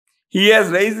He has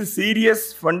raised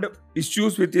serious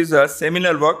issues with his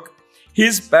seminal work.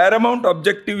 His paramount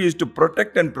objective is to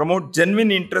protect and promote genuine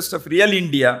interests of real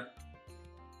India.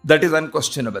 That is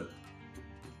unquestionable.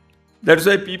 That's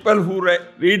why people who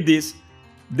read this,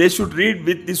 they should read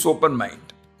with this open mind.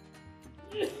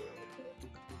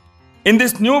 In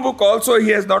this new book also, he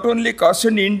has not only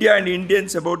cautioned India and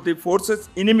Indians about the forces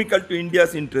inimical to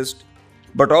India's interest,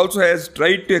 but also has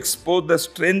tried to expose the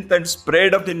strength and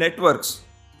spread of the networks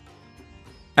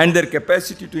and their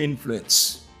capacity to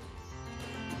influence.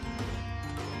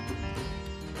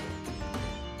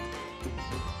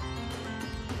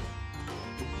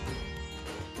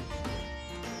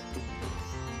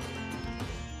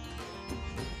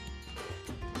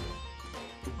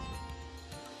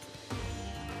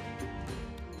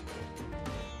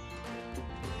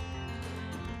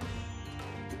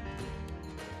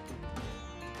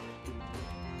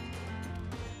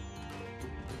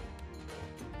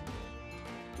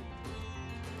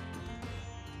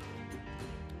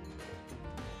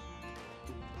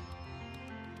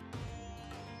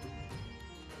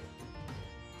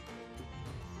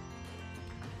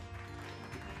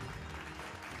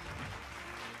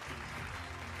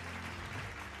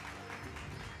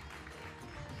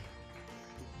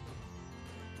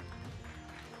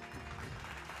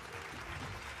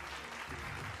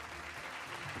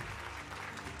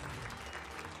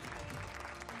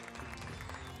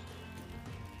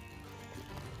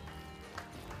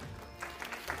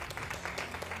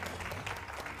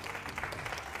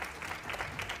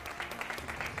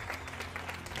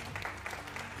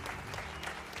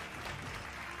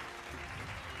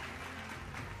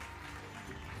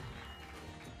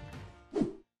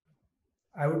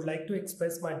 I would like to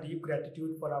express my deep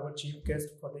gratitude for our chief guest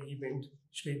for the event,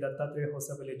 Shri Dattatreya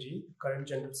Hosabale ji, current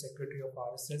General Secretary of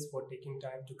RSS, for taking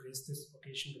time to grace this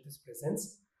occasion with his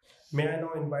presence. May I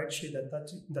now invite Shri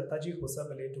Dattaji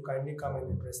Hosabale to kindly come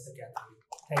and address the gathering.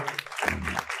 Thank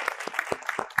you.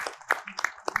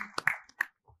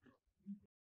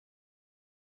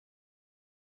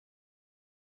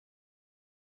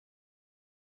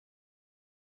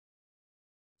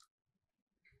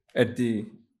 At the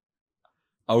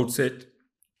outset,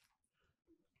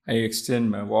 I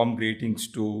extend my warm greetings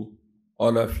to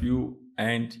all of you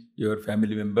and your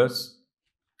family members,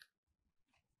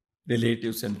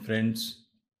 relatives and friends.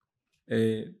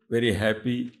 A very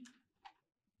happy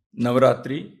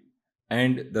Navaratri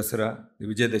and Dasara, the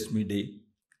Vijayadashmi day,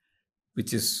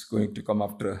 which is going to come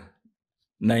after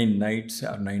 9 nights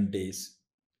or 9 days.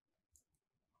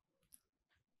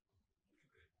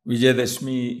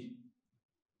 Vijayadashmi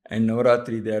and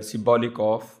Navaratri, they are symbolic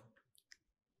of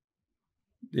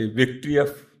the victory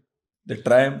of the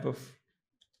triumph of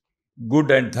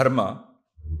good and dharma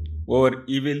over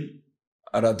evil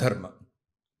or adharma.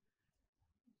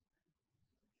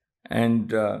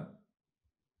 And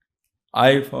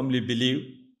I firmly believe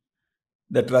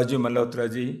that Raju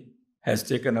Malhotra ji has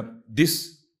taken up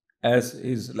this as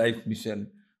his life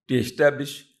mission to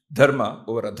establish dharma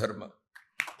over adharma.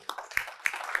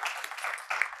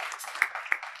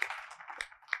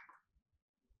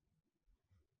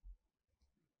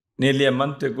 Nearly a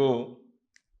month ago,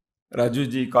 Raju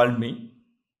ji called me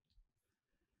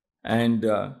and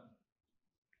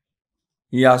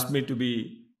he asked me to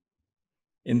be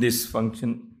in this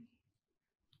function.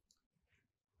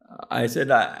 I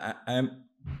said, I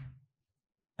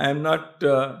am not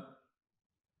a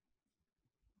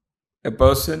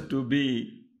person to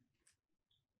be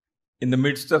in the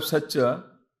midst of such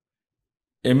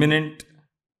eminent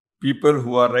people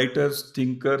who are writers,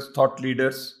 thinkers, thought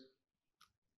leaders.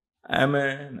 I am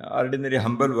an ordinary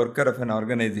humble worker of an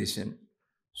organization.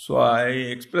 So I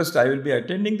expressed I will be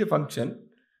attending the function.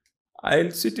 I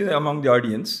will sit among the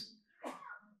audience.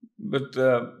 But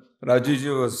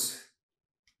Rajuji was,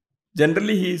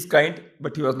 generally he is kind,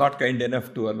 but he was not kind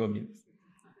enough to allow me.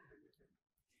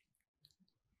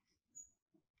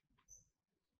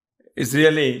 It's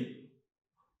really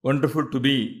wonderful to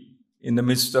be in the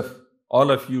midst of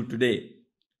all of you today.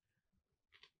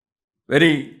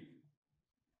 Very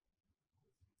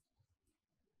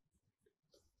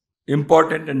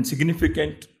important and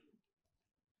significant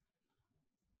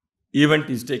event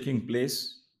is taking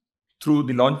place through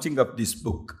the launching of this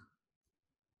book.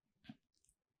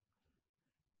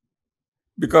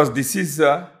 Because this is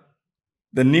the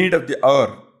need of the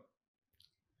hour,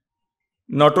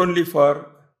 not only for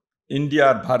India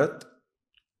or Bharat,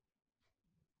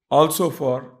 also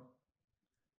for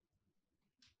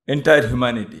entire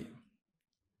humanity.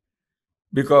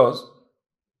 Because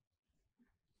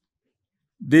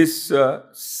this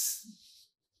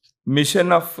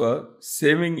mission of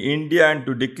saving India and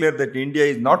to declare that India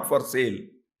is not for sale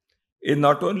is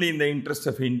not only in the interest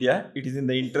of India, it is in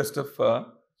the interest of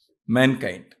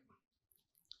mankind.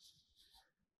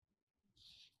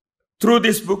 Through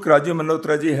this book, Rajiv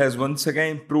Malhotra ji has once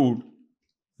again proved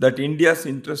that India's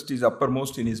interest is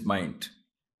uppermost in his mind.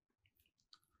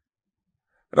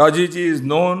 Rajiv ji is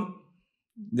known,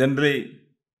 generally,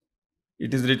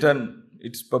 it is written,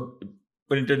 it's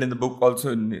printed in the book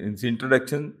also in its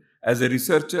introduction, as a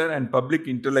researcher and public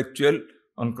intellectual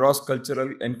on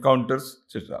cross-cultural encounters,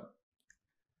 etc.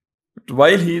 But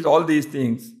while he is all these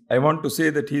things, I want to say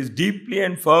that he is deeply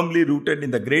and firmly rooted in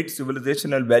the great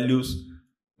civilizational values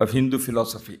of Hindu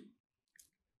philosophy.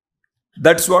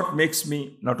 That's what makes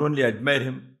me not only admire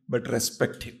him, but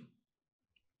respect him.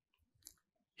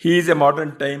 He is a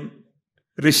modern time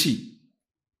rishi.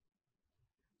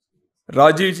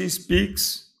 Rajiv ji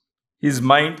speaks his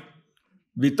mind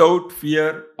without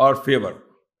fear or favor.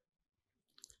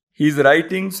 His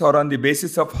writings are on the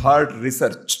basis of hard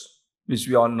research, which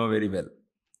we all know very well.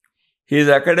 His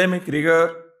academic rigor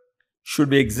should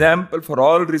be example for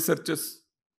all researchers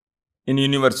in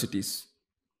universities.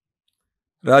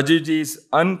 Rajiv ji is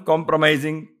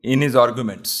uncompromising in his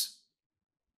arguments.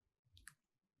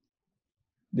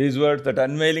 These words, that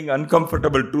unveiling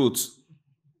uncomfortable truths,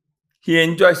 he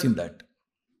enjoys in that.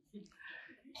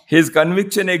 His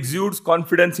conviction exudes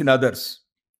confidence in others.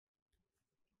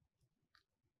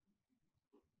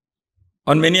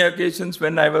 On many occasions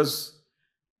when I was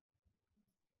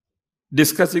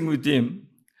discussing with him,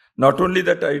 not only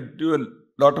that I do a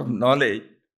lot of knowledge,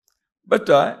 but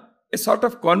a sort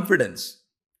of confidence.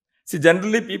 See,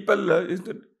 generally people,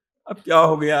 ab kya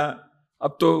ho gaya,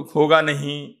 ab to hoga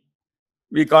nahi,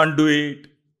 we can't do it,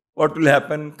 what will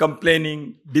happen,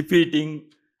 complaining, defeating.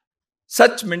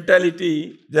 Such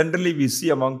mentality generally we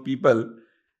see among people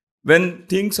when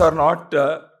things are not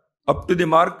up to the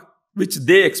mark which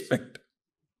they expect.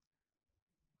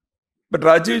 But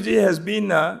Rajiv ji has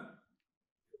been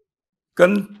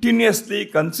continuously,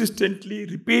 consistently,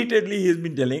 repeatedly he has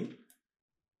been telling,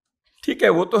 ठीक है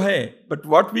वो तो है, but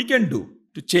what we can do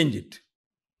to change it.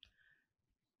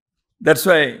 That's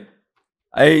why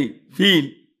I feel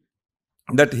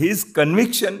that his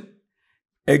conviction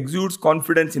exudes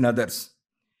confidence in others.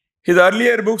 His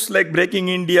earlier books like Breaking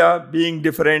India, Being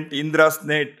Different, Indra's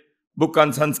Net, book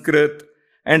on Sanskrit,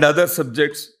 and other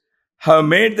subjects have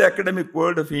made the academic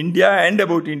world of India and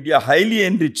about India highly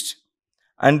enriched,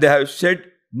 and they have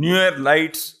shed newer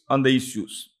lights on the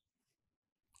issues.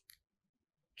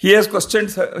 He has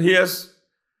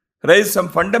raised some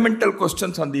fundamental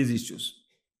questions on these issues.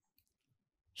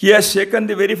 He has shaken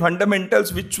the very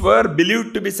fundamentals which were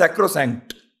believed to be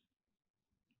sacrosanct.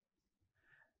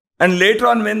 And later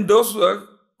on, when those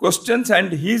questions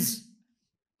and his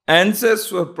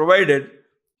answers were provided,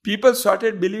 people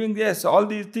started believing, yes, all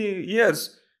these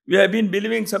years we have been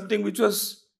believing something which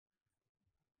was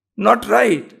not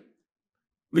right,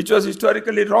 which was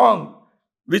historically wrong,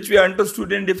 which we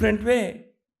understood in a different way.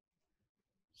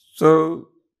 So,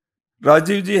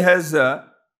 Rajiv ji has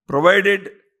provided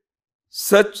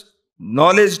such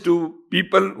knowledge to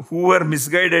people who were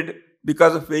misguided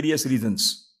because of various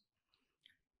reasons.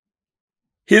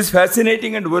 His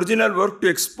fascinating and original work to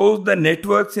expose the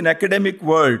networks in academic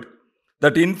world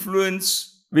that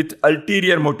influence with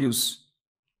ulterior motives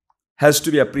has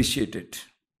to be appreciated.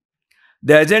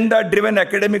 The agenda-driven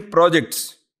academic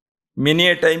projects, many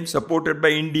a time supported by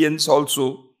Indians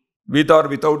also, with or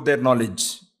without their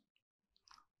knowledge,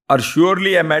 are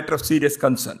surely a matter of serious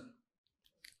concern.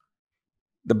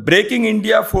 The Breaking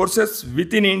India forces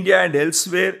within India and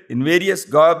elsewhere in various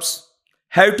garbs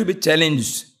have to be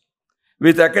challenged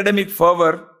with academic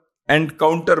fervor and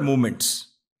counter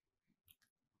movements.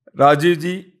 Rajiv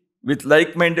ji, with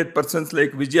like-minded persons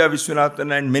like Vijaya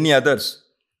Vishwanathan and many others,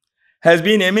 has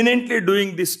been eminently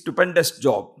doing this stupendous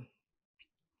job.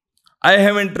 I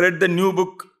haven't read the new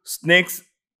book, Snakes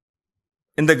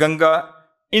in the Ganga,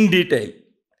 in detail,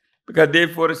 because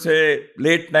therefore it's a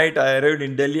late night. I arrived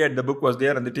in Delhi and the book was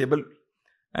there on the table,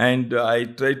 and I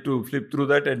tried to flip through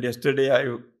that, and yesterday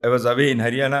I was away in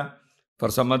Haryana for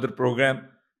some other program.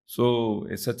 So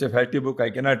it's such a fatty book,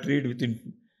 I cannot read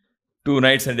within 2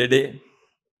 nights and a day.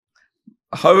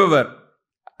 However,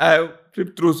 I have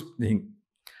flipped through things.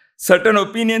 Certain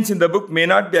opinions in the book may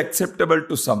not be acceptable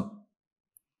to some,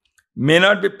 may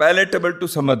not be palatable to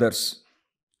some others,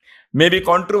 may be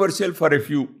controversial for a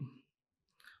few.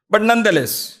 But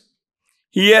nonetheless,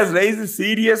 he has raised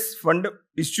serious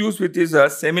issues with his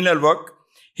seminal work.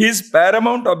 His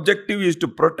paramount objective is to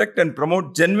protect and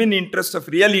promote genuine interests of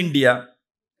real India.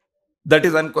 That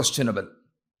is unquestionable.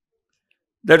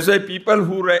 That's why people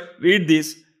who read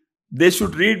this, they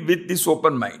should read with this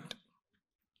open mind.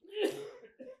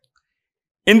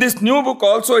 In this new book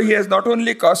also, he has not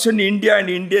only cautioned India and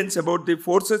Indians about the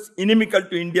forces inimical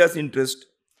to India's interest,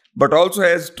 but also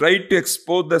has tried to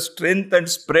expose the strength and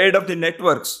spread of the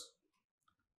networks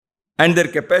and their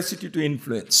capacity to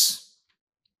influence.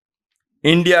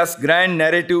 India's grand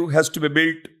narrative has to be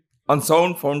built on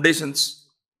sound foundations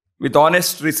with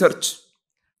honest research,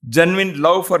 genuine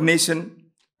love for nation,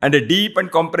 and a deep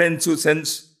and comprehensive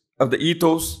sense of the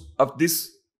ethos of this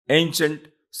ancient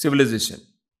civilization.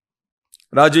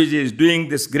 Rajiv is doing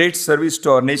this great service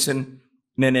to our nation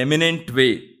in an eminent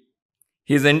way.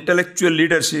 His intellectual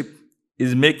leadership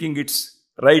is making its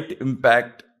right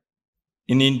impact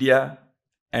in India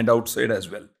and outside as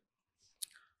well.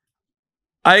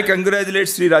 I congratulate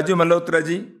Sri Rajiv Malhotra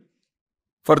ji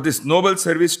for this noble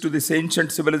service to this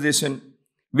ancient civilization,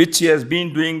 which he has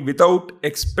been doing without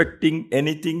expecting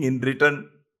anything in return.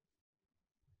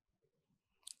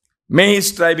 May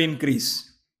his tribe increase.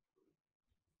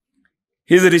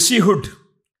 His rishihood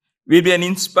will be an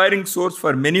inspiring source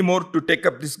for many more to take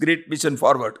up this great mission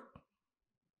forward.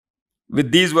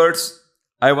 With these words,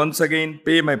 I once again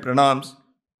pay my pranams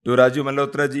to Rajiv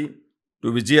Malhotra ji,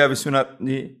 to Vijaya Vishwanath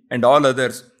ji, and all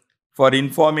others for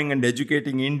informing and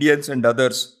educating Indians and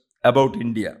others about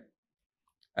India.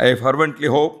 I fervently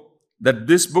hope that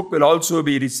this book will also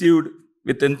be received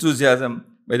with enthusiasm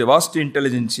by the vast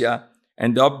intelligentsia,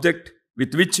 and the object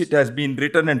with which it has been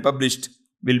written and published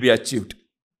will be achieved.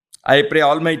 I pray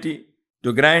Almighty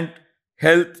to grant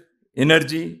health,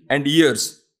 energy, and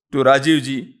years to Rajiv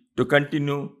ji to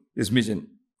continue his mission.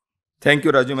 Thank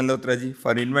you, Rajiv Malhotra ji,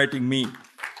 for inviting me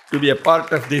to be a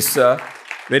part of this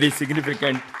very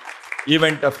significant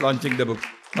event of launching the book.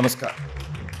 Namaskar.